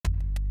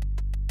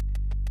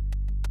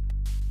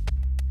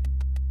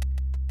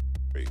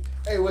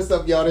Hey, what's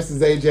up, y'all? This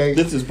is AJ.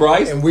 This is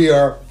Bryce. And we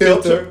are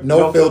Filter,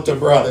 No Filter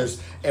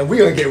Brothers. And we're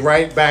going to get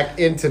right back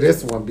into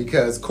this one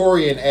because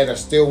Corey and Ed are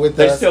still with us.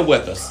 They're still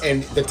with us.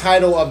 And the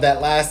title of that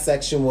last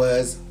section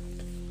was...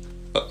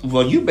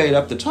 well, you made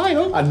up the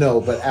title. I know,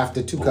 but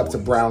after 2 cups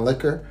of brown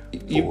liquor...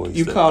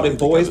 You called it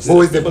Boys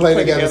That Play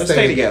Together,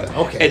 Stay Together.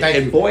 Okay,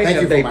 thank you. Boy,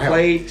 have they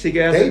played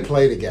together. They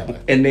play together.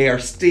 And they are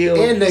still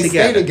together. And they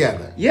stay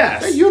together.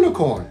 Yes. They're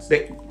unicorns.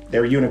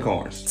 They're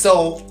unicorns.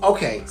 So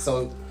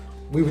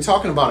we were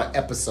talking about an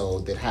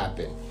episode that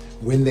happened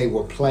when they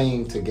were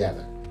playing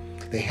together.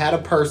 They had a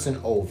person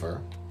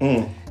over.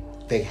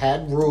 They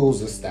had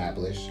rules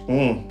established.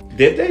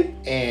 Did they?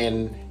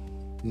 And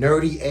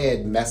Nerdy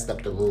Ed messed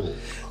up the rules.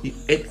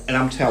 And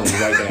I'm telling you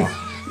right now,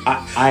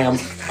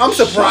 I'm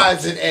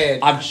surprised that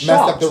Ed messed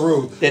up the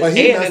rules. That but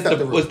he Ed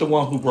was the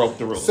one who broke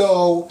the rules.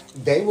 So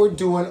they were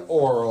doing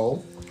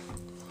oral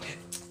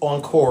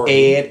on Corey.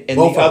 Ed and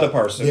the other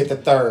person. Yeah, the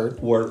third.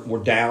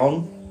 Were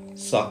down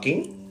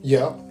sucking.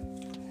 Yep.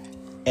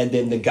 And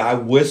then the guy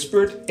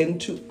whispered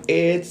into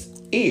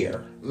Ed's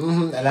ear.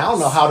 Mm-hmm. And I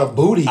don't know how the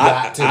booty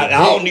got to the I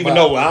don't even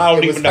know. I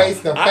don't even know.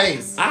 Face to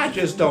face. I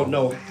just don't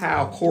know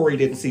how Corey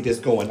didn't see this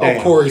going down.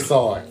 Oh, Corey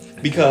saw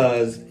it.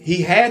 Because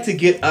he had to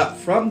get up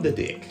from the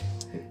dick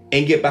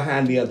and get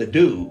behind the other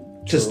dude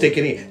to stick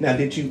it in. Now,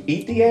 did you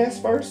eat the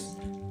ass first?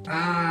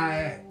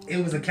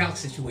 It was a couch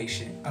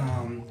situation.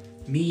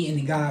 Me and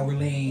the guy were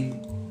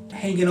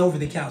hanging over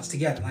the couch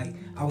together. Like,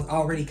 I was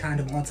already kind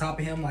of on top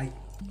of him, like,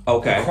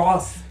 okay.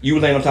 Across. You were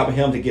laying on top of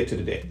him to get to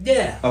the dick?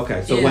 Yeah.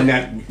 Okay, so it wasn't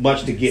that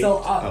much to get. So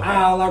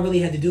all I really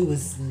had to do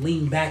was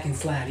lean back and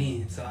slide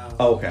in. So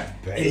okay.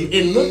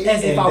 It looked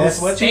as if I was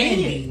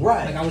standing.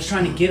 Right. Like I was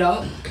trying to get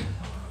up,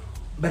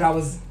 but I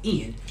was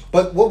in.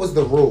 But what was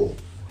the rule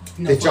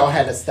that y'all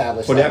had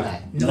established for that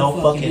night?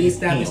 No fucking. We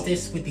established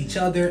this with each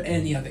other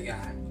and the other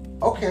guy.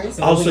 Okay.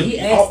 So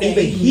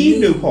even he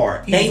knew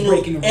part.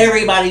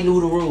 Everybody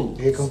knew the rules.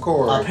 Here come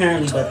Corey.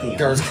 Apparently, but them.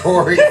 There's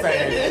Corey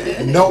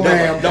saying, "No,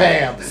 ma'am,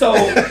 Pam." So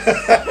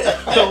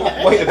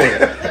wait a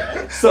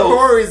minute. So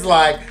Corey's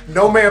like,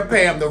 "No, ma'am,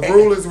 Pam." The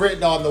rule is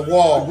written on the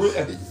wall.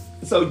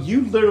 So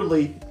you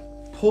literally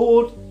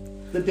pulled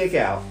the dick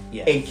out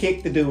and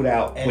kicked the dude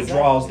out with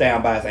draws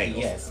down by his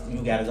ankles. Yes,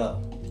 you gotta go,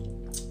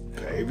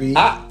 baby.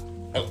 Wow.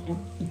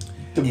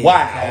 If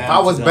I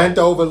was bent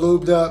over,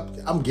 lubed up,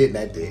 I'm getting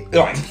that dick.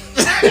 Right.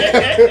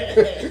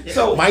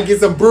 So might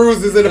get some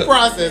bruises in the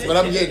process, but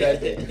I'm getting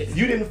that dick.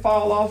 You didn't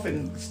fall off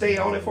and stay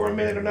on it for a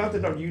minute or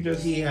nothing, or you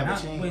just I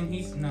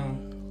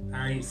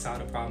already saw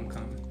the problem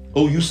coming.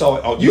 Oh, you saw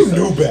it. Oh, you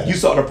knew better. You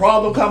saw the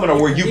problem coming, or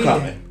were you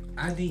coming?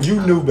 I did. You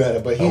knew better,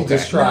 but he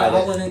just tried it.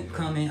 I wasn't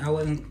coming. I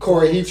wasn't.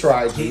 Corey, he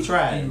tried. He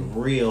tried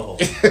real hard.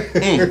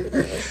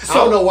 I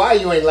don't know why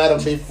you ain't let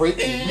him be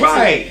freaky.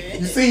 Right.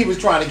 You see, he was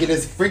trying to get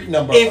his freak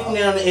number.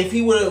 If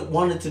he would have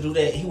wanted to do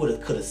that, he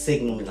could have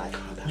signaled me like.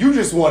 You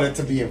just wanted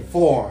to be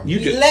informed. You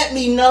just let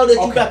me know that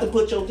you got to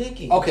put your dick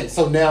in. Okay,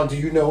 so now do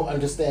you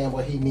understand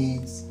what he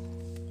needs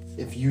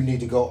if you need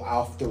to go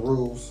off the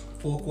rules?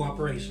 Full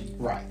cooperation.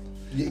 Right.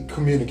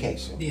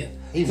 Communication. Yeah.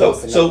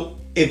 So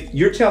if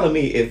you're telling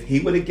me if he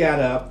would have got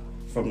up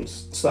from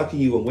sucking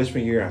you and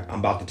whispering your ear, I'm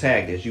about to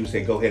tag this, you would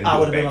say go ahead and do it. I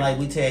would have been like,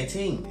 we tag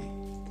team.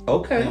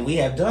 Okay. And we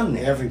have done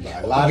that.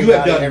 Everybody. You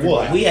have done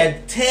what? We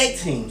had tag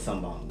team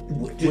somebody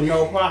with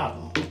no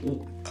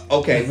problem.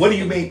 Okay, what do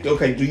you mean?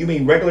 Okay, do you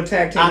mean regular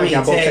tag team? I mean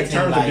both tag take team,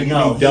 turns, like, or do you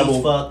no, mean double?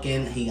 He's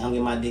fucking, I'm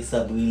getting my dick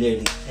up, we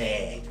literally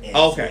tag.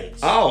 Okay.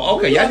 Switch. Oh,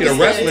 okay. Y'all did a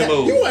wrestling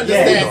move. You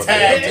understand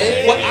tag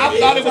team. Well, I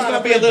thought it was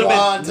going to be a little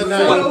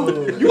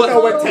bit. You know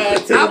what tag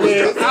team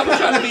is. I was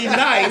trying to be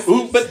nice,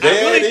 but I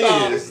really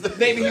thought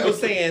maybe he was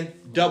saying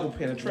double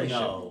penetration.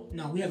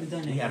 No, we haven't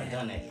done that. We haven't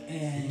done that.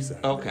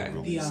 And okay.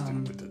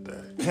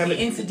 The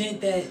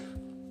incident that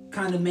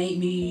kind of made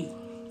me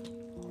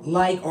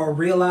like or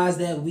realize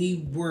that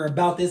we were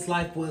about this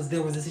life was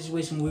there was a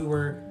situation where we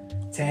were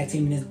tag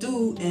teaming this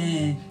dude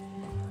and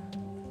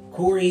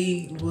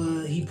Corey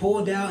he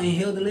pulled out and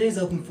held the legs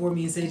open for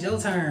me and said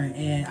your turn,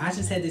 and I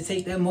just had to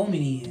take that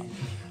moment in.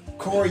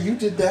 Corey, you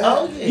did that?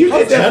 Oh yeah. You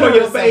did that for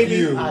your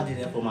baby? I did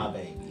that for my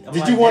baby.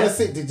 Did you want to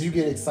see? Did you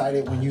get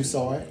excited when you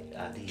saw it?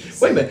 I did.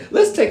 Wait a minute.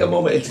 Let's take a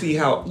moment and see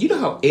how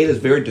how Ed is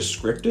very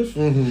descriptive.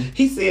 Mm-hmm.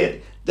 He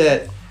said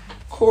that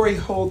Corey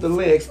held the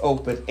legs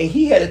open and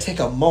he had to take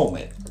a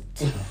moment.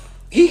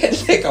 He had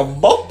to take a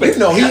moment.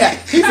 No, he's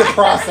a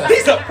process.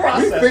 He's a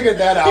process. We figured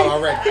that out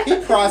already. He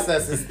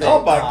processes things.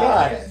 Oh my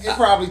God. It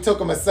probably took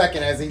him a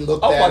second as he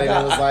looked at it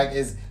and was like,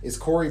 is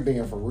Corey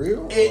being for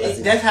real?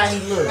 That's how he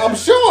looked. I'm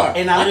sure.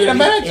 And I can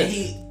imagine.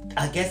 And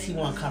I guess he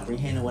wasn't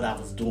comprehending what I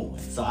was doing.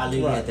 So I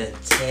literally had to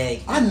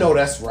tag. I know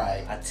that's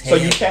right. So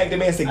you tagged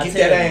him in and said, get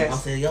that ass. I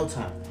said, your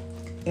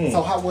turn.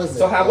 So how was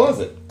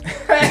it?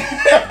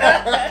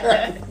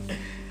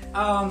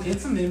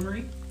 It's a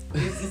memory.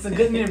 It's a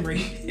good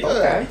memory.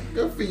 Okay,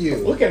 good for you.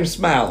 Look at him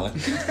smiling.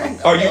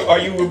 Are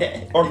you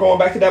going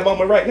back to that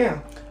moment right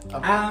now?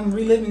 I'm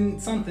reliving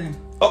something.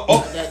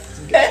 Okay.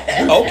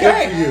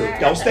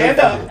 Don't stand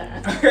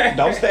up.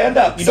 Don't stand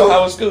up. You know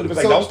how in school, it's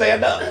like, don't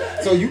stand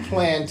up. So you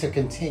plan to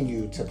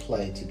continue to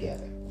play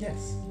together?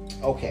 Yes.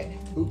 Okay.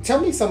 Tell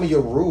me some of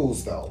your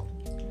rules, though.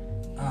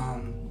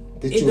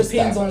 It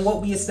depends on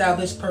what we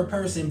establish per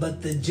person,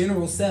 but the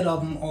general set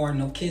of them are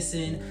no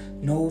kissing,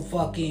 no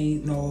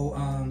fucking,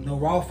 no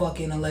raw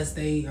fucking unless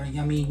they are,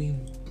 we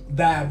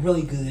vibe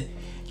really good.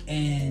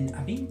 And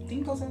I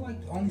think those are like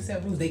only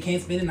set rules. They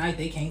can't spend the night,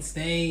 they can't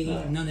stay,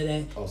 none of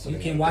that. Oh, so you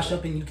can wash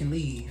up and you can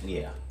leave.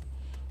 Yeah.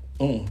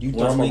 You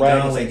throw them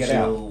around and get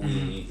out.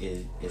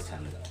 It's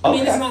time to go. I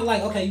mean, it's not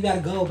like, okay, you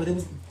gotta go, but it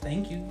was,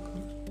 thank you.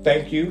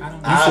 Thank you.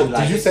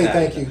 Did you say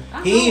thank you?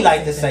 He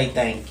like to say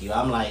thank you.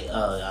 I'm like,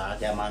 I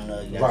got my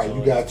nut. Right,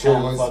 you got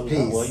yours.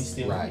 Peace.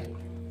 Right.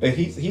 And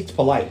he's the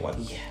polite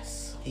one.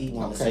 Yes. He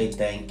want to say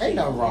thank you. Ain't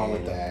nothing wrong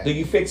with that. Do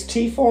you fix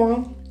tea for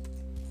him?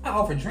 I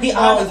offer drinks. He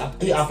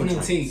offer no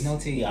drinks. tea. No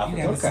tea. You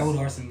got a soda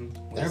or some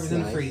whatever's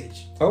in the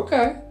fridge.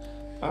 Okay.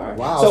 All right.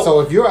 Wow.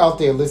 So if you're out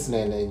there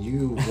listening and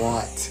you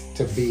want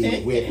to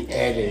be with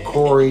Ed and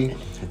Corey,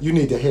 you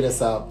need to hit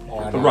us up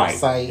on our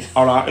site.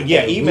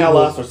 Email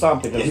us or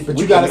something. But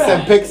you got to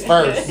send pics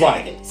first.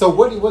 Right. So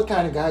what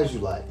kind of guys you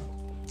like?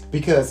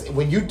 Because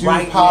when you do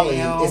poly,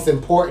 it's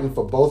important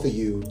for both of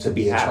you to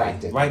be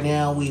attracted. Right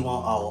now, we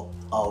want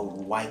a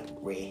white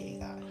redhead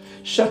guy.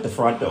 Shut the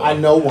front door. I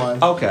know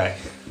one. Okay.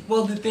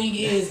 Well, the thing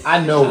is,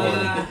 I know one.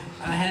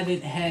 I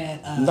haven't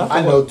had.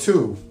 I know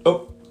two.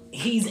 Oh.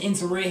 He's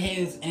into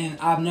redheads, and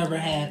I've never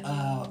had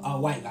a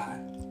white guy.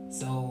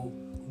 So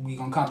we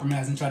gonna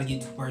compromise and try to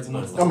get 2 birds in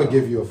one stone. I'm gonna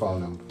give you a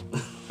phone number.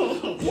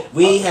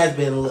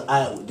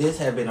 This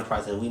has been a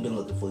process. We've been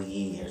looking for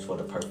years for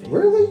the perfect.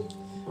 Really?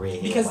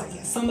 Redhead because white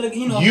guy. some of the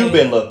You've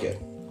been looking.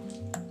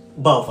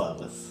 Both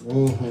of us.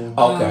 Mm-hmm.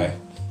 Okay.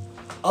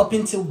 Up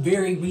until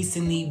very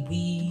recently,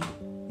 we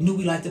knew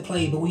we liked to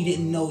play, but we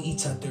didn't know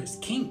each other's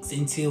kinks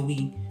until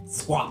we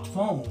swapped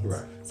phones.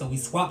 Right. So we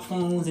swapped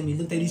phones and we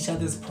looked at each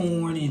other's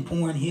porn and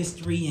porn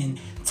history and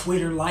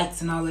Twitter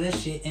likes and all of that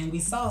shit, and we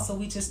saw. So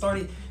we just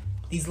started.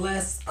 These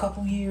last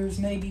couple years,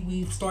 maybe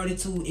we've started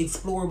to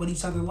explore what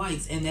each other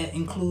likes, and that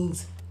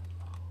includes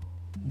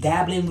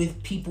dabbling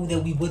with people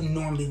that we wouldn't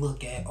normally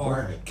look at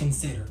or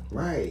consider.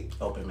 Right.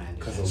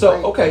 Open-minded.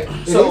 So it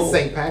is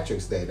St.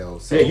 Patrick's Day though.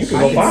 So yeah, you can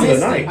go find the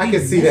night. I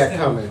can see that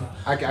coming.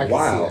 I can see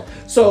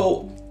that.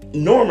 So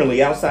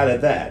normally, outside of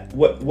that,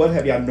 what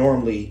have y'all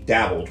normally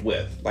dabbled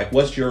with? Like,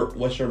 what's your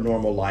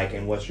normal like,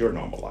 and what's your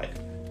normal like?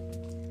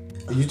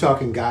 Are you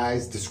talking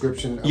guys?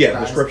 Description of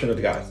guys? description of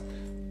the guys.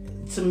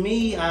 To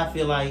me, I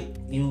feel like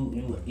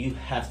you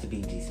have to be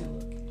decent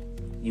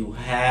looking. You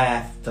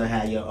have to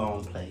have your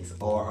own place,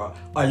 or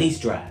at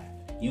least drive.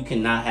 I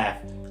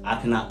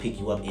cannot pick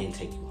you up and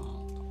take you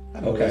home.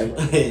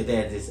 Okay.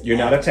 That is. You're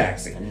not a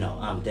taxi.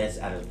 No, that's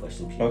out of the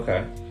question. People.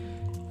 Okay.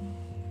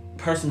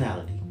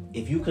 Personality.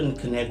 If you can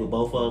connect with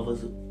both of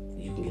us,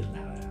 you can get a lot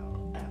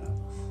out of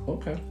us.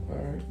 Okay. All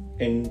right.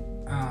 And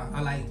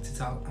I like to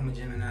talk. I'm a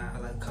Gemini. I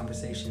like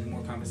conversation. The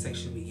more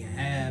conversation we can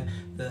have,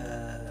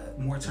 the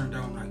more turned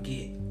on I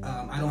get.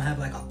 I don't have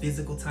like a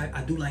physical type.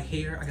 I do like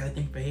hair. I got a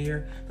thing for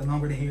hair. The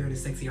longer the hair, the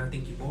sexier I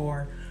think you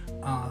are.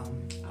 I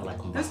like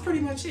them. That's pretty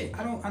much it.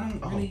 I don't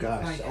really. Oh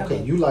gosh. Like,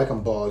 Okay, you like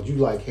them bald. You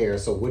like hair.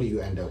 So what do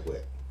you end up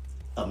with?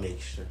 A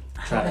mixture.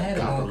 Try to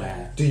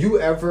compromise. Do you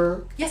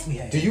ever? Yes, we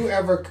have. Do you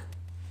ever?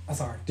 I'm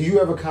sorry. Do you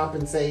ever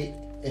compensate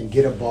and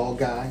get a bald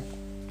guy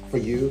for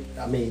you?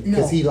 I mean,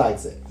 because he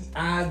likes it.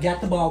 I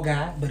got the bald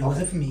guy, but it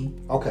wasn't for me.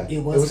 Okay.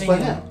 It was for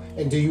him.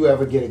 And do you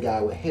ever get a guy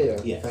with hair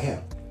for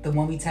him? The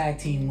one we tag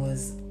team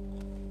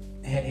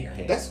had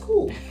hair. That's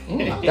cool.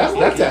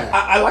 That's that.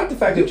 I like the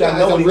fact that y'all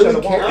know what each other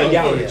want,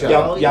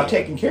 and y'all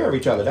taking care of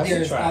each other. That's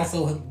There's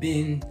also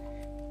been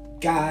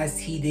guys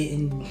he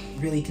didn't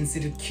really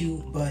consider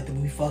cute, but that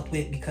we fucked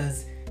with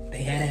because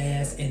they had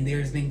ass, and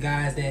there's been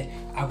guys that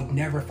I would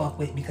never fuck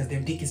with because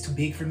their dick is too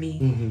big for me.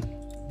 Mm-hmm.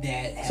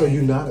 So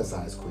you're not a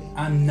size queen.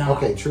 I'm not.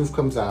 Okay, truth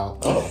comes out.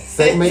 Oh.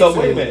 So wait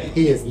a minute.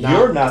 He is not.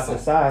 You're not the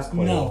size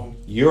queen. No.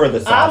 You're the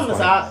size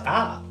queen.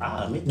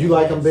 I admit you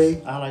like them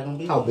big? I like them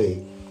big. How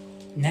big?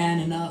 9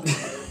 and up.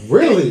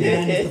 Really?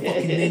 9 is the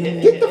fucking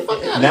minimum. Get the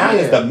fuck out of 9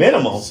 here. is the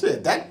minimum.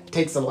 Shit, that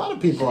takes a lot of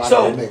people out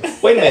of the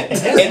mix. Wait a minute.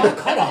 That's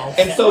my cutoff.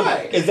 And so,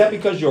 is that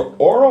because you're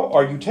oral,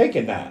 or are you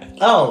taking 9?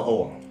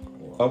 Oh.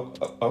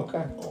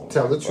 Okay.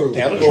 Tell the truth.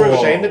 Tell the truth.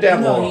 Shame the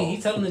devil. No,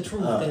 he's telling the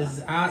truth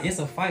because it's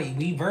a fight.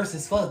 We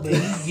versus fuck, but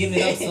he's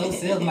giving up so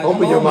seldom. Like,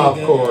 open your mouth,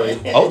 Corey.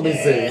 Let me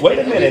see. Wait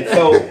a minute.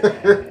 So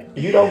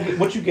you don't get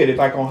what you get it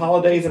like on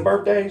holidays and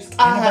birthdays.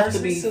 I have to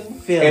be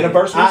feeling.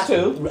 Anniversaries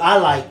too. I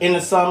like in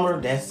the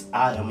summer.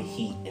 I am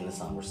heat in the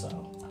summer,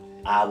 so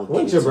I would.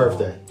 When's your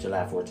birthday?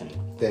 July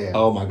 14th. Damn.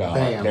 Oh my God.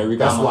 Damn. There we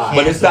go. That's why.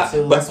 But it's not.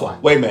 That's why.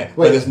 Wait a minute.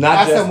 But it's not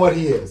ask just. him what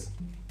he is.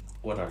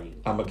 What are you?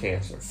 I'm a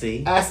Cancer.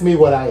 See? Ask me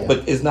what I am.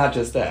 But it's not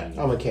just that.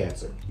 I'm a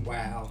Cancer.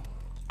 Wow.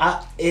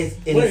 It's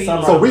in the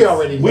summer. So we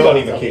already know. We don't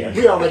even care.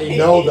 We already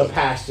know the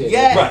passion.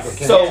 Yes. Right.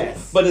 So,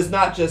 but it's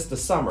not just the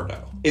summer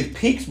though. It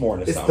peaks more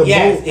in the summer. The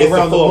moon, it's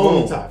around the the full moon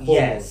moon time.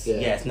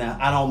 Yes. Now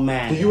I don't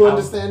mind. Do you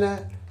understand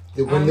that?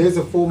 When there's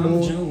a full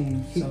moon,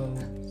 June,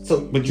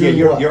 But June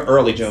you're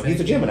early June. He's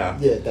a Gemini.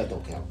 Yeah, that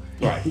don't count.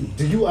 Right.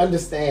 Do you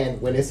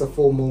understand when it's a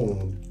full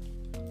moon,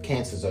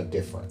 cancers are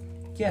different?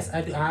 Yes,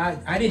 I do.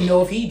 I didn't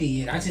know if he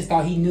did. I just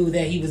thought he knew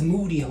that he was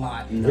moody a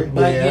lot.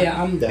 But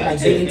I'm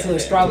big into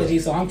astrology,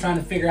 so I'm trying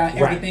to figure out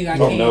everything I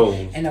can. No.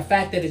 And the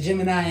fact that a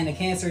Gemini and a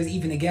Cancer is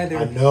even together,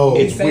 I know.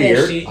 It's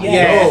weird. Shit.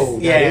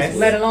 Yes.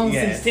 Let alone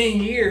since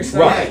 10 years. So.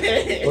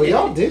 Right. Well,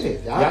 y'all did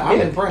it.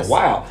 I'm impressed.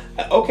 Wow.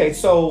 Okay,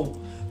 so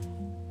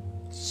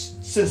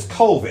since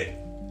COVID,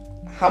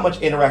 how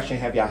much interaction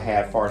have y'all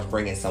had as far as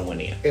bringing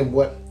someone in? And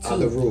what are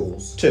the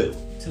rules? 2.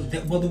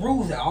 Well, the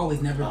rules have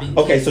always never been.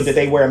 Okay, so did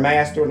they wear a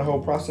mask during the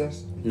whole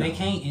process? They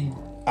can't. And,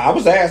 I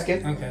was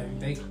asking. okay.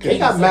 They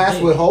got masks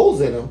with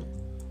holes in them.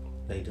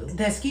 They do.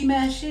 That ski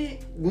mask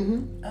shit.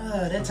 Mm-hmm.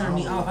 That turned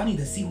me off. I need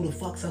to see who the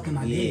fuck sucking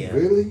my dick. Yeah.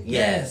 Really?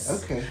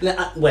 Yes. Okay.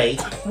 Now, wait.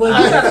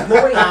 Well, you got a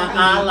glory hole.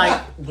 I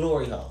like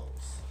glory holes.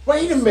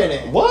 Wait a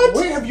minute. What?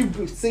 Where have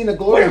you seen a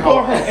glory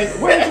hole? Where's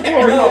the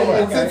glory hole?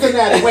 In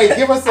Cincinnati. Wait,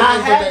 give us some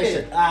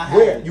information.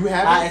 Where? You I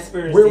haven't?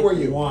 experienced Where it were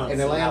you? once In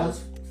when I Atlanta?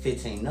 was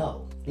 15.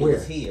 No. It Where?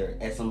 was here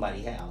at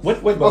somebody's house. Wait,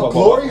 A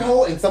glory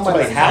hole in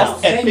somebody's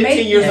house? At They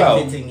 15 years At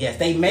old. 15, yes.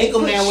 They make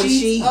them now with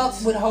sheets sheets.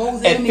 up with holes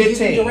in At them and give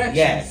 15. you directions.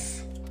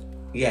 Yes.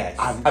 Yes.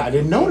 I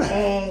didn't know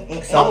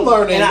that. So, I'm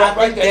learning. and I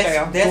Write think that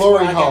down. that's Glory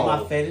where I got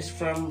hole. my fetish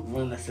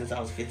from since I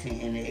was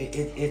 15. And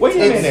it Wait a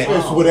minute.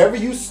 It's whatever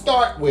you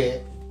start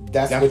with,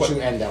 that's what what-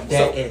 you end up with.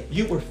 That So it-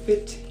 you were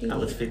 15 I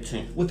was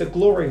 15. with a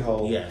glory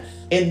hole. Yes.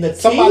 In the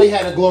Somebody teeth?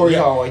 had a glory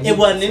Yeah. hole. And It you-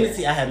 wasn't in the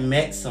tea. I had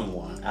met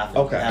someone.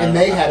 Okay. And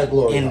they had a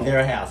glory in hole.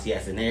 their house.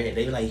 Yes, in their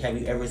they were like, "Have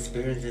you ever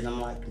experienced it?"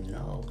 I'm like,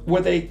 "No." Were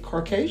they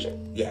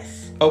Caucasian?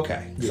 Yes.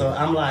 Okay. So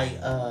I'm like,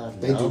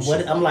 They no, do what?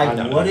 shit. I'm like, I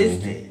know. what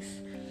is this?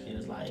 It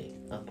was like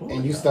a glory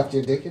And you hole. stuck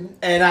your dick in it?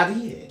 And I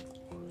did.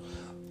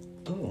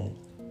 Oh.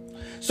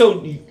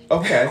 So,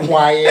 okay.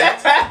 Quiet.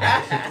 It's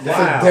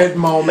a dead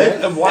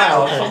moment.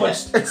 Wow, so much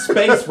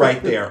space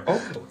right there.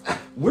 Oh,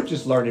 we're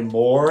just learning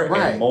more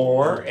Right. and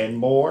more and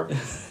more.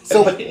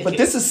 So- but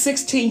this is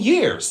 16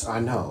 years. I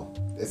know.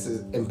 This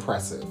is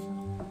impressive.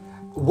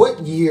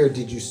 What year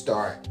did you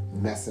start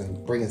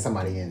bringing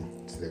somebody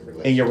into the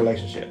relationship? In your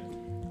relationship.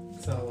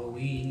 So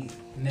we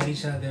met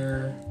each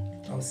other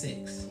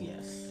 06.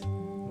 Yes.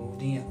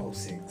 Moved in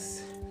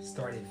 06.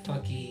 Started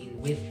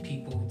fucking with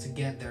people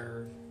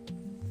together.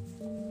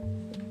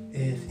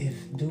 If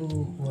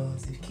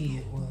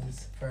Kid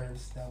was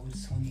first, that was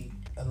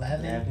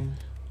 2011. 11.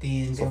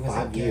 Then So there was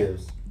 5 a gap.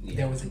 years.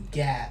 There was a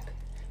gap,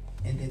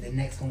 and then the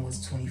next one was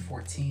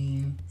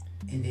 2014,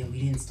 and then we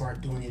didn't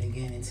start doing it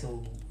again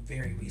until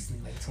very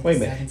recently, like 2017. Wait a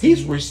minute.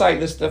 He's reciting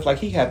this stuff like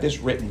he had this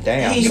written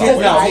down. He's somewhere.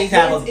 no, he's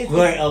have it's- a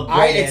great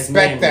I ass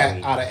expect that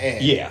memory. out of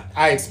Ed. Yeah.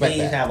 I expect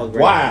He's that. have a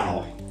great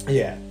Wow. memory.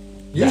 Yeah.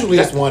 Usually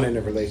That- it's one in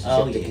a relationship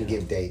Oh, that yeah. can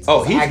give dates.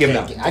 Oh, he's I giving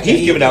can't out. get- I He's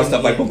can't giving out give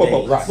stuff like boom, boom,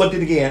 boom. Right. But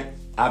then again,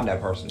 I'm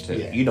that person too.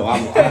 Yeah. You know,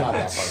 I'm not that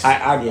person.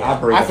 I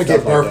bring I up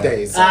forget stuff like that.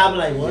 birthdays. I'm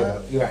like, what? Yeah,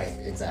 you're right,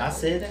 exactly. I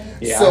said that.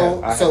 Yeah,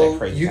 so I had so that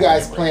crazy you kind of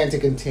guys memory. plan to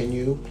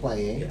continue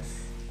playing? Yes.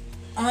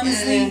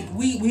 Honestly,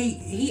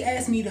 he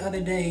asked me the other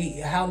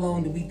day, how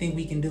long do we think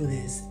we can do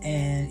this?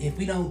 And if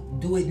we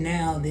don't do it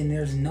now, then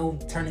there's no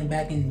turning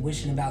back and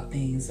wishing about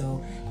things.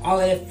 So all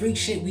of that freak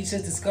shit we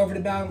just discovered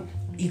about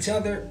each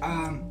other,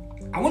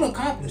 I want to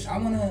accomplish. I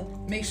want to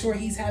make sure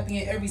he's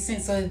happy in every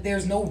sense, so that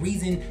there's no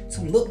reason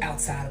to look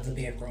outside of the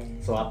bedroom.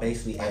 So I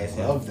basically I asked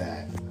love him,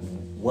 that.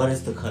 what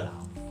is the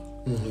cutoff?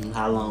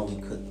 How long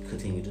we could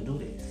continue to do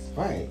this?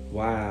 Right.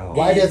 Wow.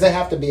 Why does it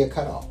have to be a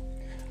cutoff?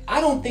 I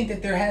don't think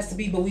that there has to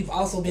be, but we've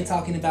also been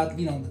talking about,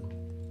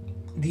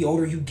 the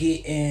older you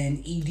get and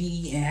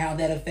ED and how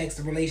that affects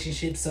the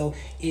relationship. So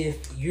if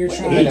you're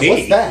trying Wait a minute, to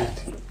what's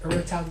that?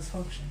 erectile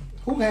dysfunction.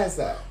 Who has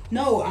that?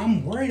 No,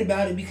 I'm worried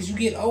about it because you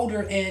get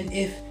older, and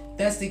if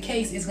that's the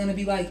case, it's gonna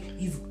be like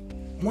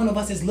one of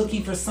us is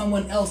looking for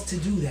someone else to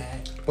do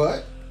that.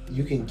 But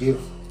you can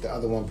give the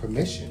other one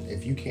permission.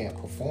 If you can't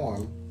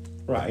perform,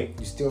 Right.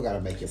 you still gotta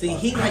make your See,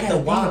 part. he I liked gotta to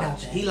think about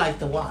watch. that. He liked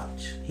to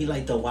watch. He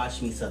liked to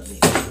watch me suck dick.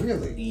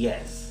 Really?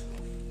 Yes.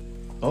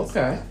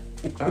 Okay.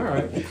 All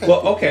right.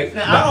 Well, okay.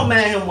 Now, I don't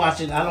mind him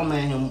watching. I don't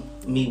mind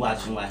me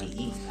watching while he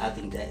eats. I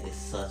think that is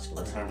such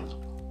a turn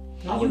on.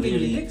 I You would get your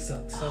literally dick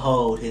sucked, so.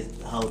 hold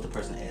the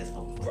person's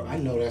asshole. I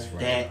know that's right.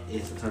 That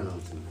is a turn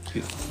on to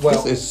me.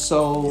 Well, this is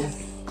so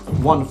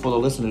wonderful to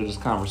listen to this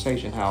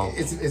conversation. How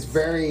it's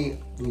very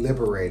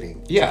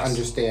liberating Yes. to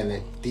understand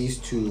that these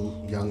two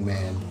young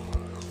men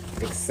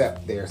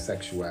accept their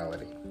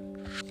sexuality.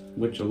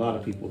 which a lot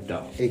of people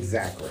don't.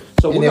 Exactly.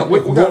 So And we're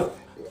if- gonna,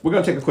 if we're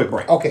gonna take a quick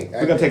break. Okay.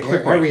 We're gonna take a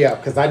quick break. Hurry up,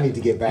 because I need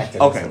to get back to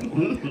this.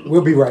 Okay.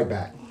 We'll be right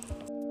back.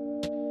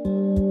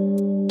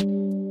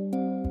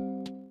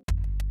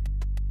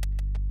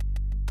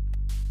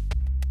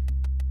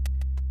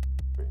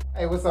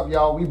 Hey, what's up,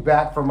 y'all? We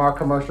back from our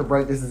commercial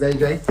break. This is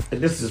AJ.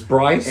 And this is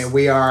Bryce. And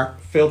we are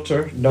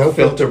Filter, no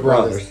filter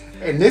brothers.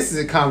 And this is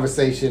a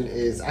conversation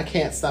I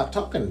can't stop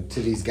talking to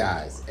these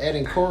guys. Ed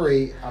and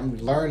Corey, I'm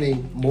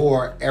learning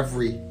more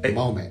every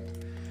moment.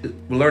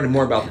 we're learning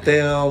more about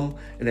them,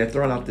 and they're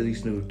throwing out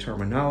these new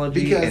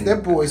terminology. Because they're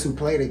boys who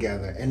play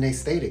together and they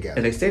stay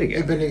together.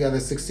 They've been together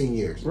 16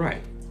 years.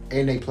 Right.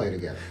 And they play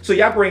together. So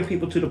y'all bring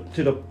people to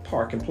the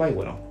park and play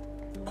with them.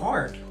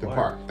 Park. The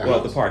park.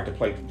 The park, the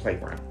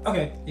playground.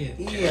 Okay. Yeah.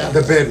 Yeah.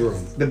 The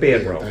bedroom. The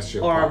bedroom. Yeah, that's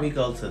your Or park. we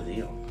go to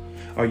them.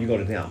 Or you go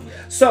to them.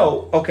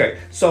 So okay.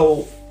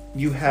 So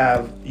you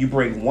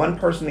bring one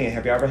person in.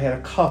 Have you ever had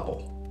a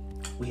couple?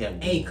 We have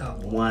A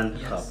couple. One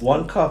Yes. couple.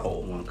 One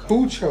couple. One couple.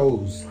 Who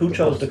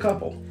chose? The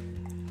couple?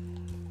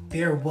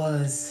 There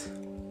was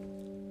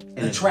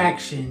And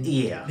attraction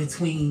yeah.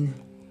 between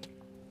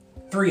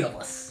 3 of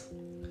us.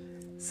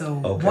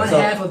 So Okay. one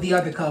So- half of the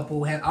other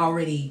couple had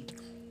already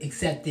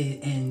accepted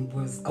and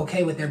was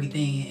okay with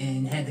everything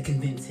and had to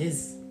convince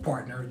his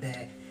partner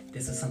that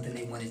this was something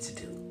they wanted to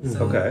do.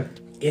 So Okay.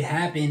 it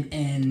happened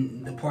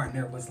and the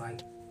partner was like,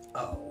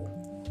 oh.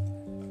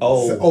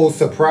 Oh.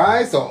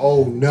 Surprise or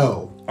oh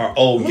no? Or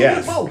oh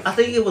yes. Both. I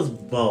think it was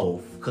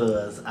both,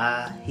 cause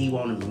he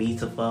wanted me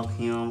to fuck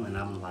him, and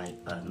I'm like,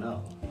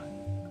 no,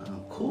 I'm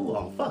cool,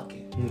 I'm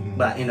fucking,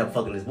 but I end up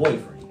fucking his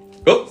boyfriend.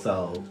 Oh.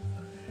 So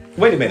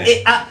Wait a minute.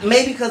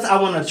 maybe because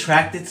I wasn't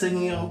attracted to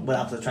him, but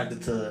I was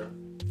attracted to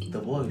the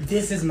boyfriend.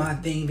 This is my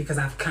thing because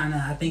I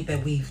think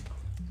that we've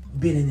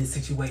been in this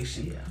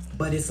situation. Yeah.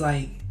 But it's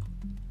like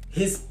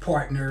his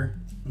partner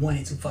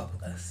wanted to fuck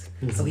with us.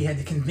 So he had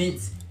to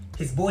convince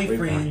his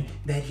boyfriend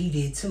that he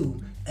did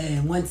too.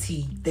 And once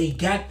they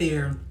got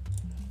there,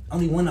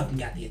 only one of them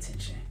got the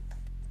attention.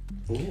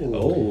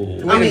 Oh.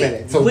 Wait a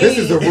minute. So this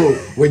is the rule.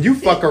 When you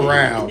fuck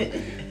around,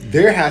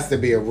 there has to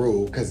be a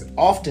rule because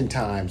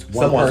oftentimes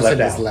one Someone's person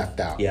left is out. left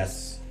out.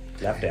 Yes.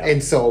 Left out.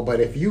 And so, but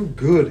if you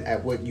good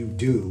at what you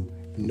do,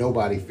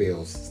 nobody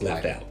feels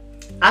left like out.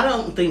 I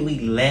don't think we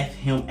left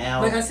him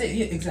out. Like I said,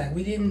 yeah, exactly.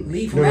 We didn't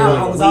leave him No, out.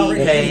 no, I was we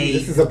already paid-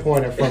 This is a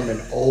pointer from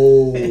an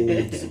old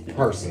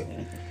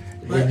person.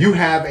 When you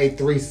have a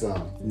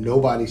threesome,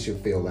 nobody should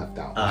feel left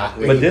out. Not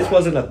But this anybody.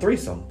 wasn't a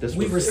threesome. This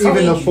We was were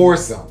Even a saying-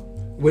 foursome.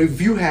 If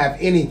you have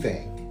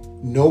anything,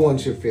 no one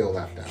should feel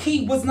left out.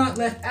 He was not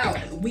left out.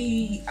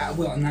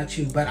 Well, not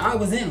you, but I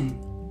was in him.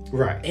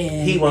 Right.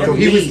 And he wanted So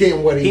he me, was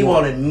getting what he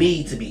wanted. wanted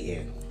me to be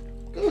in.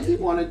 He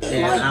wanted the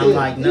And chocolate. I'm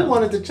like, He no.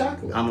 wanted the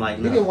chocolate. I'm like,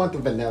 He no. didn't want the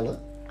vanilla.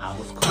 I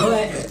was cool.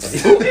 But,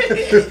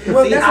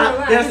 well, See, that's not a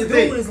lie. that's His the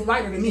thing. dude is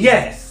lighter than me.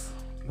 Yes.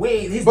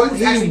 Wait, his But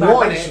dude's actually he biracial.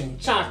 wanted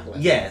chocolate.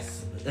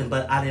 Yes.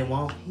 But I didn't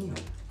want him.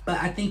 But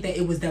I think that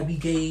it was that we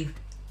gave,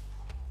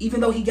 even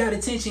though he got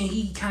attention,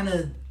 he kind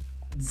of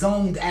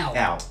zoned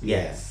out.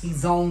 Yes. He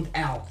zoned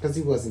out. Because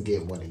he wasn't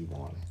getting what he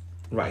wanted.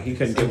 right. He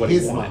couldn't get In what he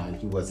his wanted. mind,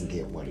 he wasn't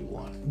getting what he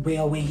wanted.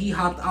 Well, when he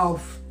hopped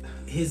off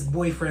his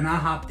boyfriend, I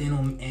hopped in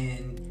him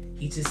and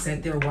he just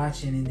sat there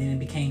watching and then it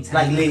became time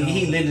Like to go.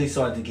 he literally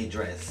started to get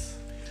dressed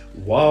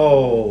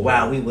Whoa.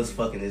 while we was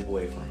fucking his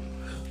boyfriend.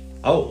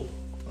 Oh.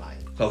 Like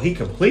So he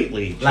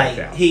completely checked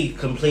out. he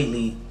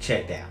completely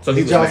checked out. So he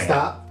Did was y'all mad.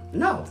 stop?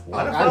 No.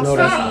 Why the I fuck know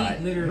stop? that's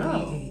He literally,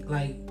 No.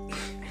 like,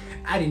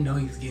 I didn't know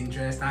he was getting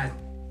dressed. I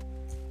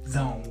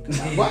zoned.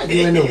 Why?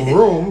 You in the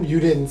room, you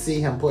didn't see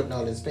him putting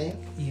on his pants?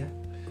 Yeah.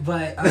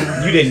 But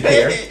You didn't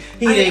care.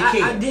 He didn't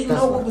care. I didn't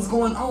know what was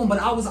going on, but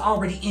I was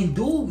already in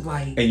dude,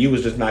 like, And you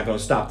was just not going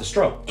to stop the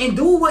stroke. and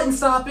dude wasn't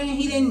stopping.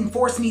 He didn't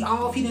force me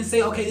off. He didn't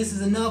say, okay, this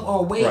is enough,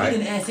 or wait. Right. He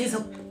didn't ask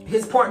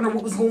his partner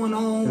what was going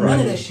on. Right. None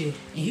of that shit. And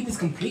he was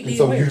completely And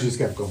so aware. you just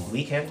kept going.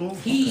 We kept going.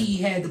 He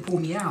had to pull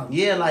me out.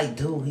 Yeah, like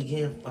dude, he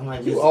gave. I'm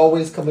like, You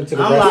always coming to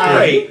the I'm rescue. like,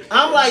 Right.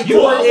 I'm like, You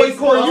dude, always it's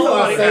call You you cool. are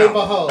somebody save out. a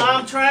hoe.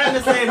 I'm trying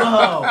to save a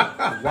hoe.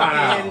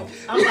 Wow. And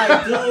I'm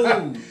like,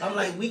 dude. I'm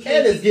like, we can't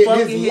Ed is keep getting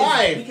fucking his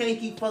life. We can't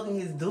keep fucking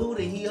his dude,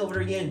 and he over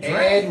there getting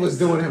dragged. Ed was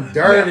doing him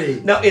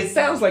dirty. Now, it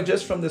sounds like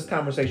just from this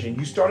conversation,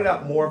 you started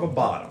out more of a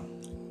bottom.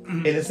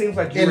 And it seems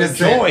like you were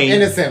Innocent, enjoying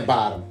innocent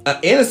bottom. an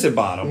innocent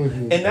bottom.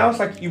 And now it's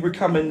like you're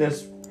becoming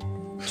this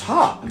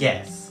top.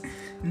 Yes.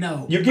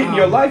 No. You're getting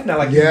your life now.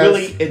 Like Yes. you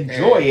really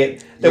enjoy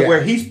it. That Yeah.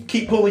 where he's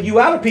keep pulling you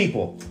out of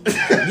people.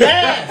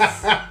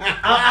 Yes.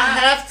 I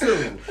have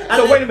to.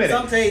 So wait a minute.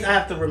 Some days I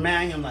have to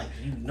remind him, like,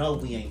 you know,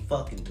 we ain't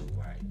fucking do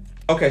right.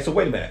 Okay, so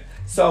wait a minute.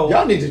 So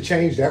Y'all need to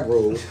change that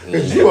rule.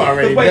 Because you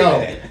already wait a know.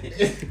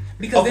 minute.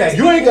 Because Okay. there's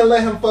You ain't gonna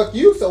let him fuck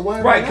you, so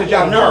why Right, not 'cause let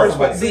y'all him know fuck it's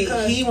what-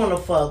 somebody? See, he want to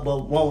fuck,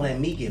 but won't let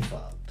me get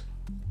fucked.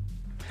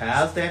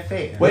 How's that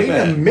fair? Wait Wait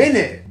a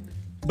minute.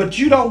 But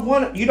you don't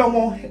want.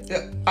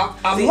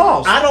 I'm See,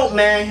 lost. I don't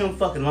mind him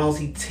fucking long as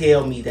he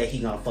tell me that he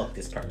gonna fuck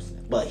this person.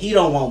 But he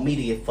don't want me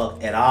to get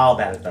fucked at all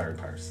by the third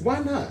person. Why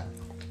not?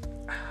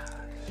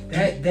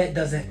 that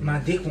doesn't, my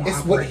dick won't It's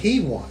operate. what he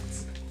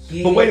wants.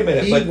 Yeah. But wait a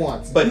minute. He but,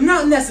 wants it. But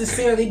Not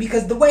necessarily,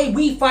 because the way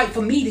we fight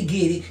for me to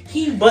get it,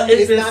 he. But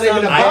It's been not even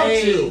some about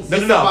days. you. no, It's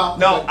no, about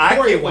no. what I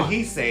Corey get what wants.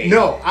 he's saying.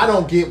 No, I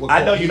don't get what I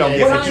know Corey you don't has.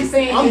 get what what I'm you-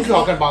 saying I'm is,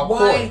 talking about why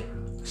Corey.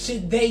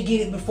 should they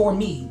get it before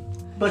me?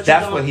 But you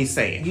That's don't- what he's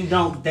saying. You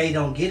don't. They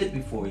don't get it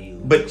before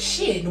you. But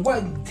Shit,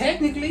 what?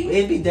 Technically,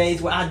 It be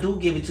days where I do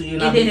give it to you,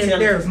 and I and be then telling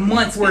there's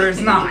months where it's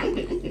not.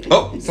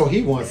 oh, So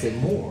he wants it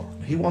more.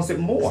 he wants it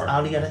more.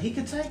 all he gotta. He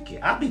can take it.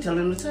 I be telling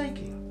him to take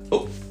it.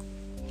 Oh,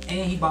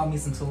 And he bought me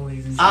some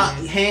toys and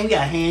We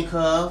got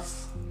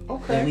handcuffs.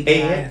 Okay.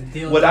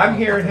 And what I'm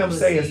hearing him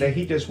say is that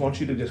he just wants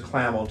you to just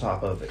climb on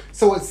top of it.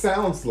 So it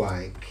sounds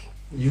like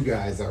you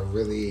guys are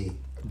really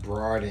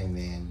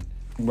broadening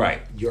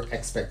your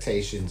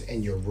expectations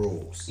and your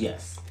rules.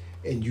 Yes.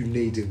 And you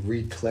need to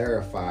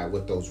re-clarify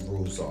what those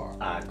rules are.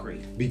 I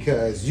agree.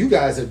 Because you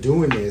guys are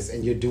doing this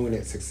and you're doing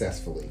it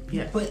successfully.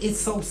 Yeah. But it's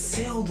so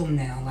seldom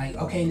now. Like,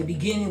 okay, in the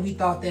beginning we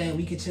thought that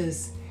we could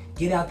just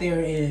get out there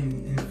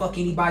and fuck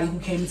anybody who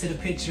came into the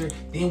picture.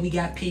 Then we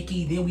got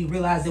picky. Then we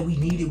realized that we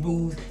needed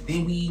rules.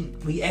 Then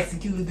we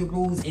executed the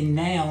rules. And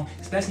now,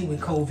 especially with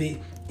COVID,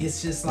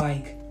 it's just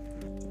like,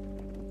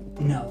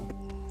 no,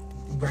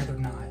 rather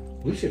not.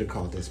 We should have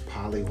called this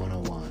Poly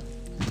 101.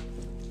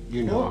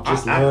 You know,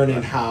 just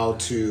learning how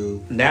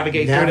to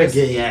navigate.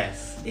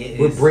 Yes.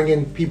 We're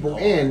bringing people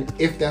in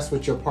if that's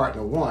what your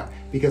partner want,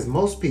 because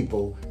most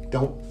people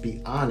don't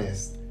be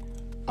honest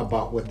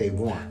about what they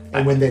want,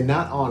 and when they're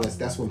not honest,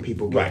 that's when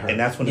people get hurt, and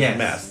that's when it's a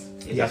mess.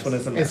 That's when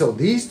it's a mess. And so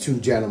these two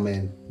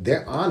gentlemen,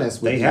 they're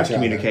honest with each other. They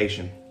have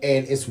communication,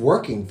 and it's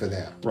working for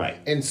them. Right.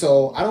 And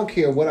so I don't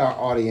care what our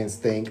audience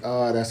think.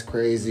 Oh, that's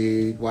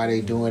crazy. Why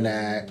they doing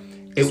that?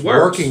 It's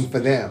working for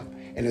them.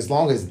 And as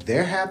long as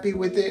they're happy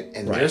with it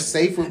and they're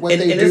safe with what they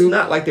do, and it's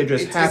not like they're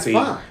just happy. It's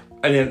fine.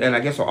 And I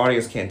guess our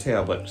audience can't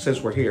tell, but since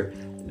we're here,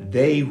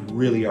 they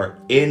really are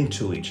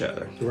into each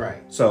other.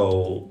 Right.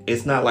 So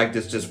it's not like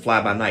this just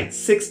fly by night.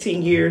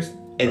 16 years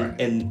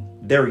and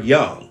they're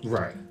young.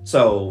 Right.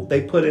 So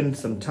they put in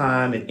some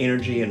time and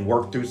energy and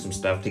work through some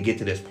stuff to get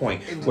to this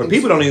point where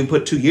people don't even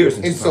put 2 years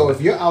into something. And so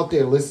if you're out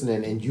there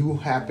listening and you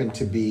happen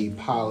to be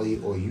poly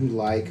or you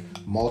like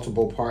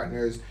multiple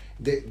partners,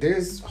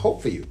 there's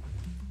hope for you.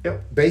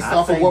 Yep. Based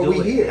off of what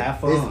we hear, Have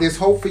fun. there's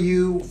hope for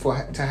you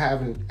to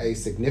having a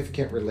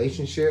significant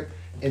relationship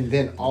and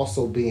then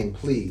also being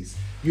pleased.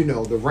 You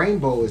know, the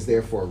rainbow is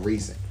there for a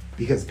reason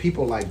because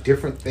people like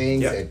different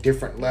things at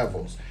different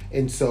levels.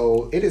 And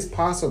so it is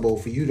possible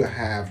for you to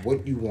have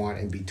what you want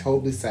and be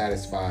totally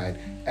satisfied,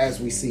 as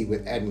we see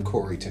with Ed and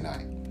Corey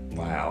tonight.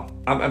 Wow.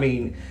 I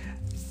mean,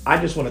 I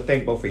just want to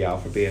thank both of y'all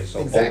for being so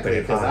open and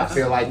because I honest.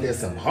 feel like there's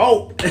some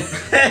hope. Keep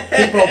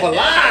hope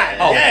alive.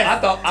 Oh,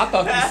 yes. I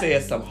thought you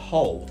said some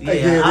hope. Yeah,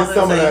 there's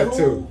some of that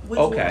too.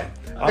 Okay.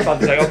 I was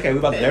about to say, okay,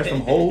 there's some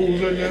holes in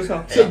this.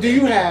 So do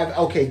you have,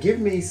 give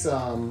me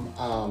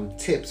some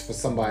tips for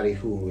somebody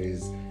who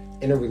is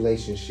in a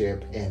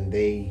relationship and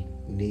they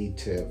need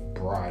to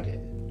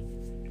broaden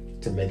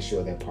to make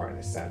sure their partner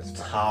is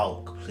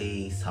satisfied?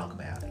 Please talk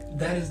about it.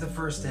 That is the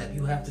first step.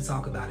 You have to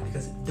talk about it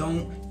because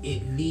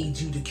it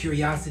leads you to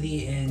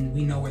curiosity and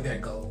we know where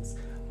that goes.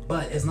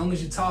 But as long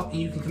as you talk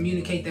and you can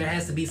communicate, there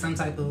has to be some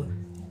type of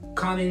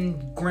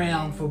common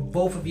ground for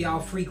both of y'all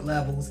freak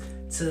levels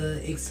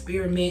to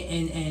experiment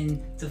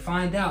and to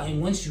find out.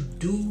 And once you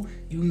do,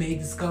 you may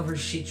discover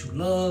shit you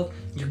love.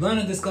 You're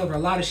gonna discover a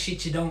lot of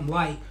shit you don't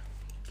like.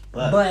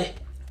 But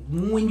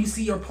when you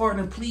see your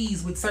partner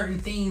pleased with certain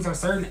things or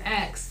certain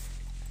acts,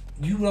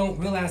 you don't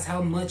realize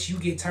how much you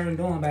get turned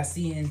on by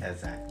seeing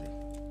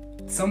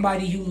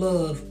somebody you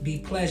love be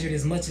pleasured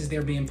as much as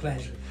they're being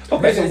pleasured.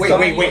 Okay, so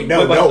wait,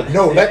 no,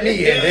 let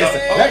me in.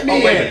 Let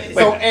me in.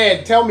 So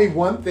Ed, tell me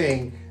one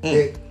thing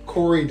that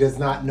Corey does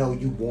not know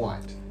you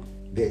want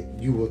that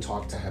you will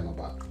talk to him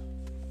about.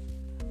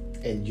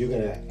 And you're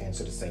going to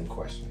answer the same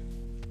question.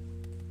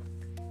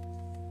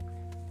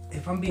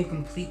 If I'm being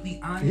completely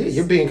honest. Yeah,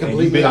 you're being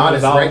completely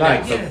honest right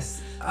now.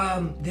 Yes.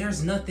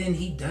 There's nothing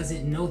he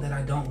doesn't know that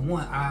I don't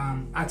want.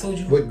 I told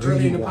you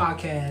earlier in the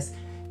podcast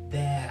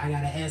that I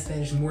got an ass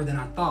fetish more than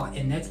I thought.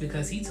 And that's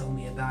because he told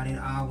me about it.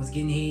 I was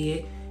getting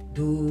head.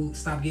 Dude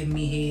stopped giving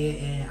me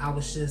head. And I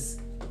was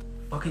just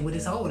fucking with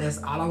his hole.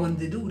 That's all I wanted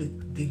to do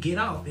to get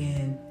off.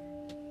 And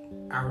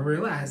I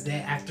realized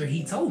that after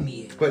he told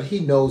me it. But he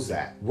knows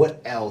that.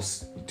 What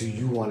else do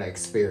you want to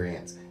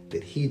experience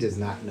that he does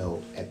not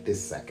know at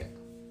this second?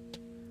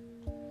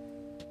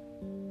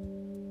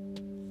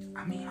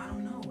 I mean, I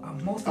don't know.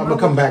 I'm going to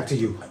come back to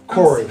you.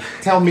 Corey,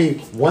 tell me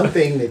one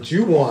thing that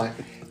you want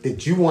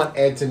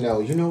Ed to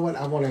know. You know what?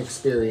 I want to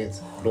experience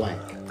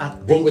blank.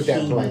 What would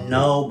that blank be?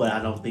 No, but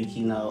I don't think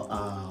he know.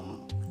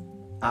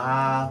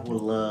 I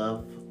would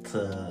love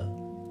to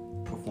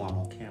perform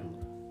on camera.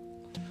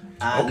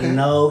 I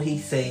know he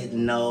said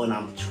no, and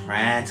I'm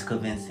trying to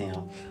convince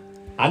him.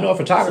 I know a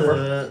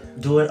photographer. To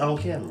do it on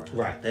camera.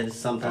 Right. That is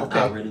something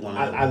I really want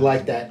to do. I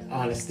like that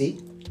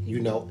honesty. You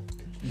know.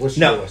 What's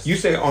yours? You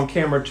say on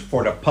camera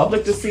for the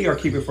public to see or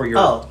keep it for your...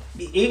 Oh,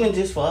 even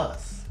just for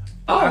us.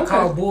 I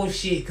call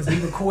bullshit because we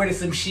recorded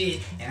some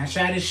shit and I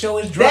tried to show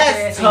his drunk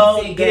ass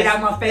and get it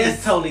out my face.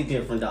 That's totally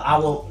different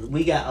though.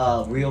 We got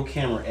a real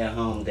camera at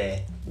home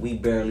that we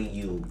barely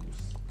use.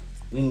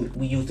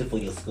 We used it for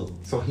your school.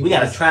 So we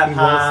got a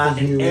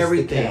tripod and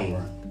everything.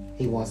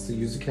 He wants to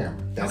use the camera.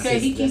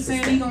 He keeps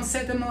saying he gonna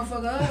set the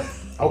motherfucker up.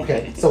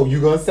 Okay, so you're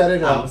gonna set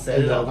it up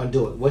and y'all gonna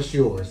do it. What's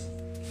yours?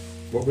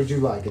 What would you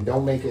like? And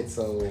don't make it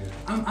so...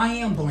 I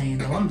am bland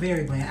though. I'm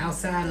very bland.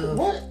 Outside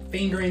of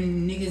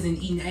fingering niggas and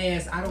eating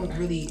ass, I don't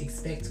really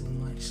expect too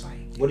much.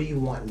 Like, what do you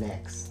want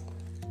next?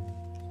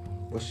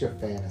 What's your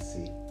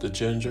fantasy? The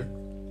ginger.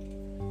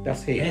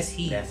 That's his. That's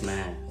he. That's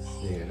mine.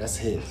 Yeah, that's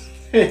his.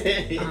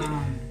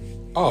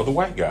 Oh, the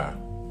white guy.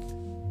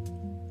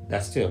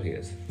 That's still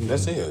his.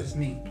 That's It's his.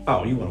 me.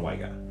 Oh, you want a white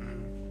guy?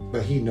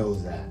 But he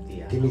knows that.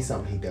 Yeah. Give me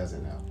something he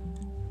doesn't know.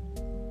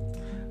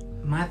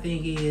 My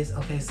thing is,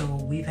 okay, so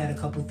we've had a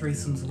couple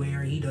threesomes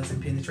where he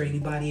doesn't penetrate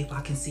anybody. If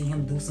I can see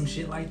him do some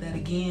shit like that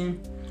again,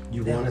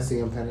 You want to see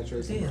him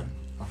penetrate yeah. someone?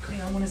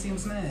 Yeah, I want to see him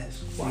smash.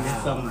 See,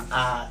 that's something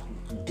I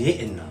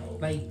didn't know.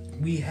 Like,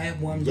 we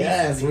had one.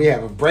 Yes, recently. we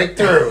have a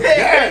breakthrough.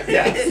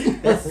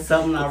 Yes. That's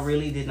something I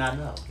really did not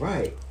know.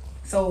 Right.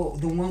 So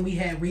the one we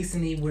had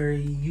recently where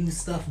you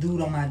stuffed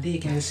dude on my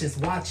dick and was just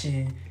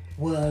watching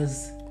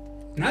was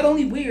not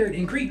only weird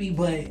and creepy,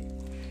 but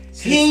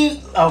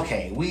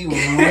We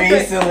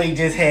recently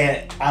just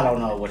had, I don't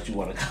know what you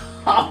want to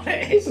call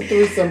It's it. a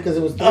threesome because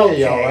it was three of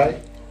y'all, right?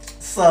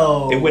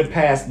 So It went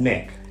past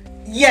neck.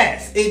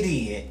 yes, it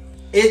did.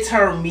 It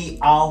turned me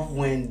off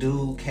when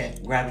dude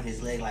kept grabbing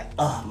his leg like,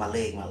 my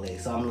leg.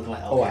 So I'm looking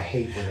like, okay. Oh, I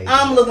hate when they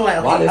I'm looking like,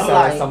 okay. Why this I'm sound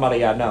like like,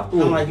 somebody I know?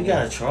 I'm like, you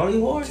got a Charlie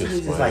horse? And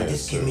he's just like,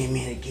 just give me a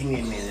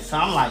minute. So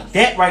I'm like,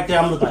 that right there,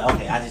 I'm looking like,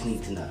 okay, I just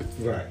need to nut.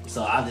 Right.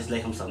 So I just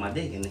let him suck my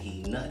dick and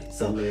he nutted.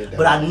 So, Yeah,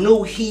 but I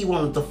knew he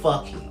wanted to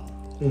fuck him.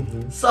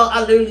 Mm-hmm. So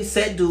I literally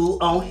sat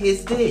dude on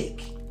his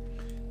dick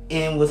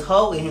and was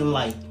holding him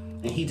like,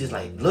 and he just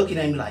like looking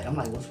at me like, I'm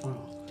like, what's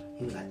wrong?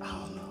 He was like, I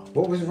don't know.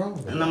 What was wrong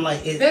with And I'm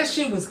like, that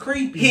shit was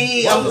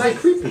creepy. Why was it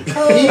creepy?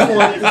 He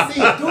wanted to see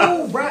it.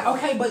 Dude, right?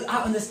 Okay, but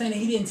I understand that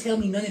he didn't tell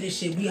me none of this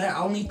shit. We had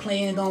only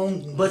planned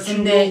on. But you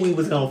in knew that. we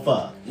was gonna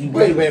fuck.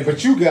 Wait,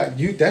 but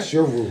you that's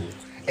your rule.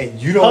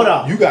 And you don't. Hold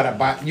on. You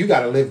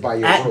gotta live by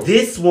your At rules.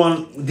 this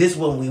one,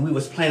 we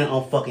was planning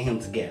on fucking him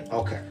together.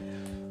 Okay.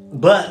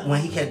 But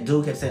when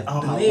dude kept saying,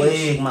 "Oh,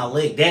 The my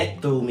leg,"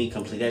 that threw me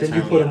completely. That Then you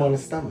turned put me him off. on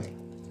his stomach.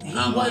 He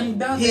I'm wasn't like,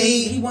 about that.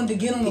 He wanted to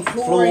get on the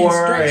floor, floor and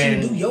stretch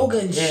and and- do yoga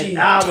and shit.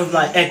 I was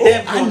like, at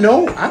that point, I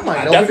know. I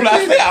might know. That's who what I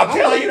this said. is. I'm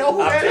telling you. know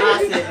who I'm that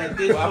telling is. I said at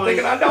this I'm point,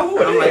 thinking I know who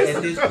it I'm like, is.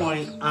 at this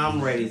point,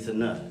 I'm ready to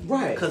nut.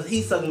 Right. Cause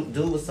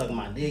dude was sucking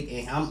my dick,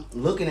 and I'm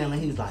looking at him,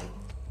 and he was like,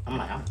 I'm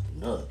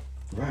nut,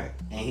 Right.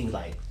 and he was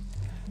like,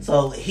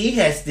 so he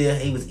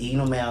was eating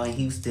them out, and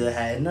he still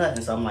had nut,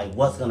 and so I'm like,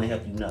 what's gonna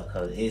help you nut?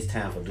 Cause it's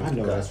time for dude I to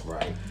know go. that's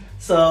right.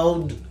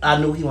 So I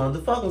knew he wanted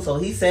to fuck him, so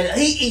he said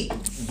he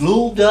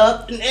lubed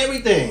up and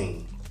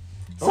everything.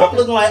 So I'm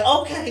looking like,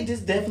 okay,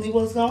 this definitely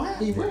was gonna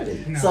happen. He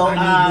ready. No, So,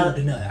 I need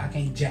the nut. I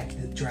can't jack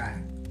the dry.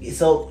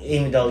 So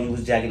even though you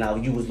was jacking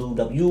out, you was lubed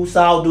up. You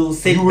saw dude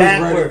sit You was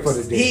ready backwards. for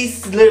the dick.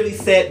 He literally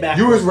sat backwards.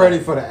 You was ready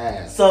for the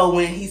ass. So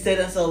when he said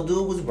that, so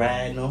dude was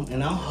riding him,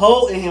 and I'm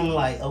holding him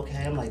like,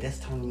 okay, I'm like, that's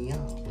turning me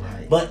on.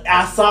 Right. But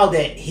I saw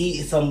that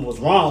something was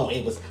wrong.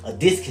 It was a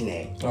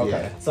disconnect. Okay.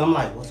 Yeah. So I'm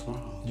like, what's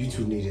wrong? You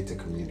two needed to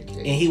communicate.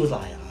 And he was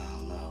like, I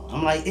don't know.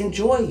 I'm like,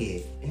 enjoy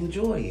it.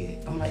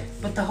 I'm like,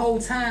 But the whole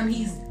time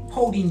he's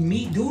holding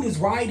me, dude is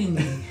riding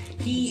me.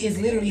 He is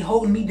literally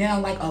holding me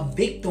down like a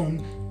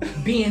victim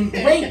being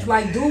raped.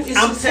 Like, dude is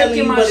I'm just telling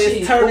taking you, my but shit.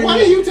 it's turning. Why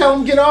did you tell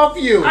him get off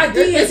you? I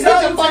did. It's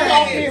not the Several fuck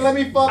off times. me. Let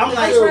me fuck I'm you.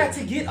 like, I tried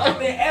to get up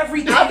and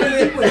everything.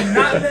 You would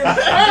not let me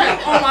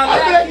on my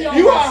lap. be on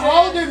You my are chest.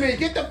 holding me.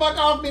 Get the fuck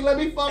off me. Let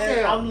me fuck And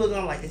him. I'm looking,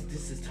 I'm like,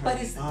 this is turning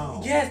But it's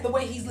on. yes, the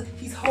way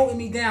he's holding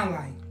me down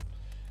like.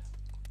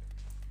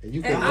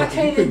 You And I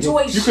can't couldn't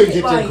enjoy get, You couldn't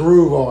shit, get your like,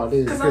 groove on. Did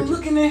you? Cause I'm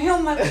looking at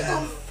him like, what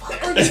the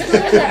fuck are you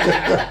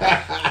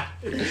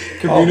doing?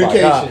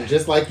 Communication,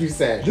 just like you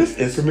said. This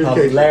is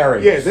communication.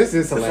 hilarious. Yeah, this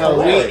is So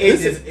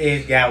hilarious.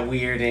 it got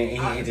weird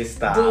and it just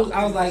stopped. Dude,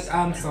 I was like,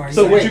 I'm sorry.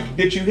 So yeah.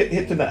 did you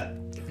hit the nut?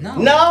 No.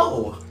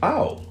 No.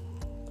 Oh.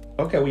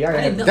 Okay, well, y'all I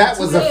didn't have, know. That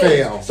was a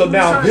fail. so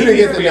now You he didn't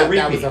needs get to the be a nut.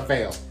 That was repeat. a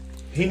fail.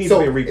 He needs So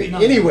to be a repeat.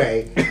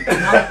 anyway, No.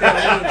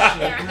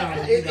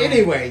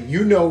 anyway,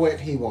 you know what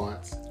he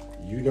wants.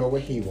 You know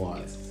what he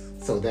wants.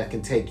 So that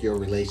can take your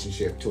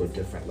relationship to a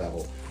different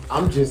level. I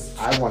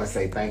want to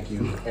say thank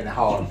you and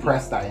how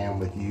impressed I am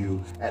with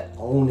you at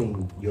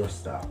owning your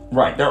stuff.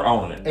 Right, they're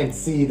owning it. And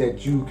see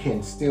that you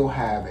can still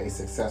have a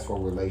successful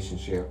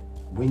relationship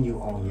when you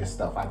own your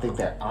stuff. I think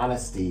that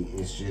honesty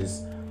is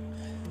just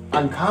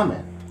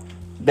uncommon.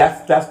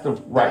 That's the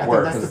right I think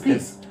word. that's the 'cause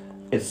piece.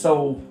 it's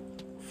so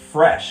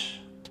fresh,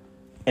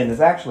 and it's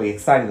actually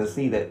exciting to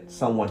see that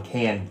someone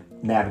can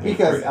navigate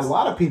Because through a this.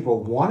 lot of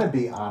people want to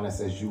be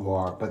honest as you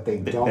are, but they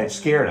They're don't.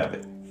 scared of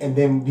it. And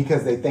then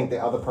because they think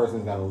the other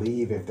person's going to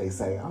leave if they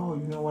say, oh,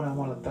 you know what, I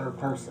want a third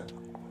person.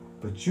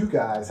 But you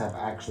guys have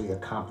actually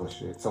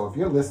accomplished it. So if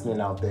you're listening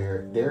out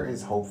there, there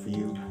is hope for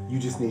you. You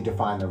just need to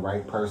find the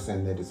right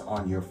person that is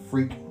on your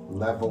freak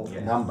level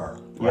number,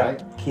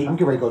 right? Keep- I'm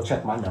getting ready to go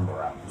check my number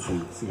out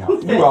and see how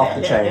You off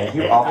the chain.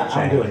 You off the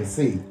I'm chain. doing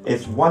C.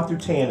 It's 1 through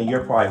 10, and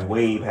you're probably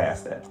way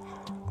past that.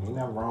 Ain't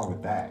nothing wrong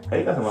with that.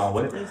 Ain't nothing wrong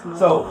with it.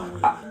 So,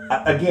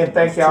 again,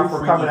 thank y'all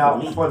for coming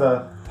out for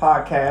the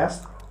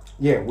podcast.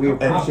 Yeah, we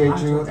appreciate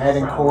you, Ed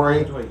and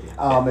Corey.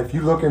 If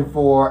you're looking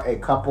for a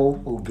couple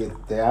who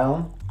get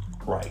down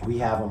Right. We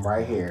have them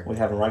right here. We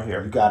have them right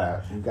here. You got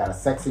a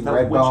sexy Now,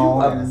 red would you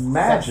bone and a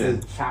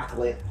imagine- sexy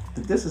chocolate.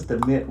 This is the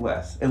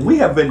Midwest, and we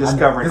have been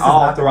discovering This is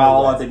all not the throughout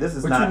all Midwest. of it. This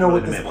is but not you know really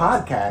what, the this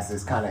Midwest. podcast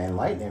is kind of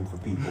enlightening for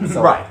people.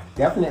 So Right.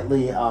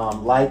 definitely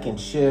like and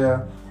share.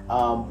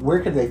 Where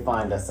could they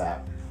find us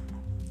at?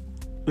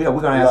 Yeah,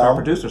 we're gonna ask Hello? our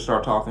producer to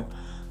start talking,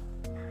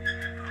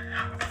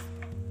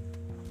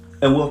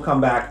 and we'll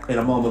come back in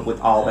a moment with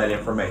all that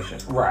information.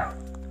 Right.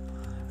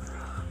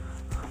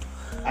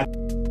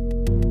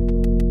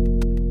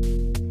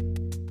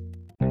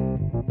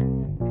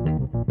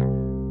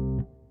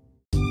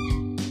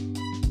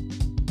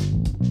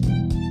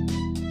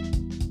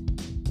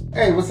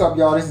 Hey, what's up,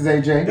 y'all? This is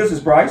AJ. This is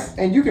Bryce.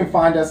 And you can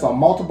find us on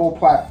multiple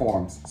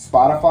platforms: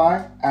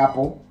 Spotify,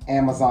 Apple,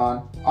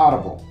 Amazon,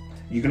 Audible.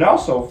 You can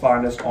also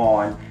find us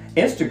on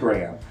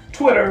Instagram,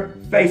 Twitter,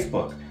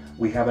 Facebook.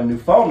 We have a new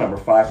phone number,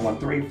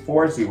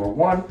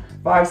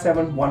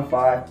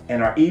 513-401-5715,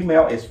 and our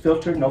email is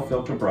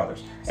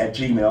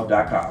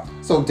filternofilterbrothers@gmail.com.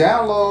 So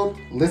download,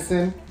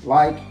 listen,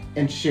 like,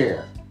 and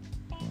share.